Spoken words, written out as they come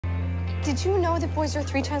Did you know that boys are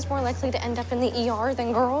 3 times more likely to end up in the ER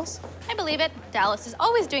than girls? I believe it. Dallas is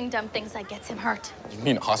always doing dumb things that gets him hurt. You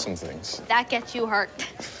mean awesome things? That gets you hurt.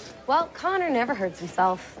 Well, Connor never hurts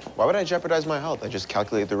himself. Why would I jeopardize my health? I just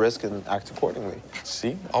calculate the risk and act accordingly.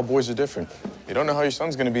 See? All boys are different. You don't know how your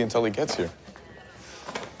son's gonna be until he gets here.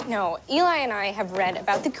 No, Eli and I have read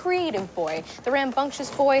about the creative boy, the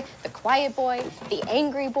rambunctious boy, the quiet boy, the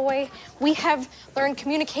angry boy. We have learned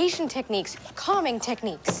communication techniques, calming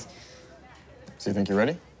techniques. So you think you're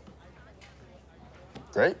ready?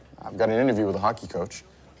 Great. I've got an interview with a hockey coach.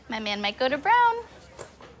 My man might go to Brown.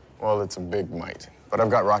 Well, it's a big might. But I've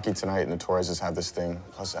got Rocky tonight, and the Torreses have this thing.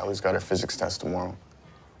 Plus, Alli's got her physics test tomorrow.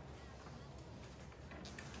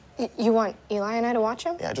 You want Eli and I to watch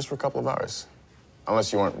him? Yeah, just for a couple of hours.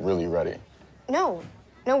 Unless you aren't really ready. No,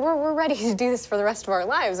 we're ready to do this for the rest of our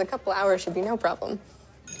lives. A couple hours should be no problem.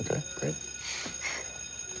 Okay.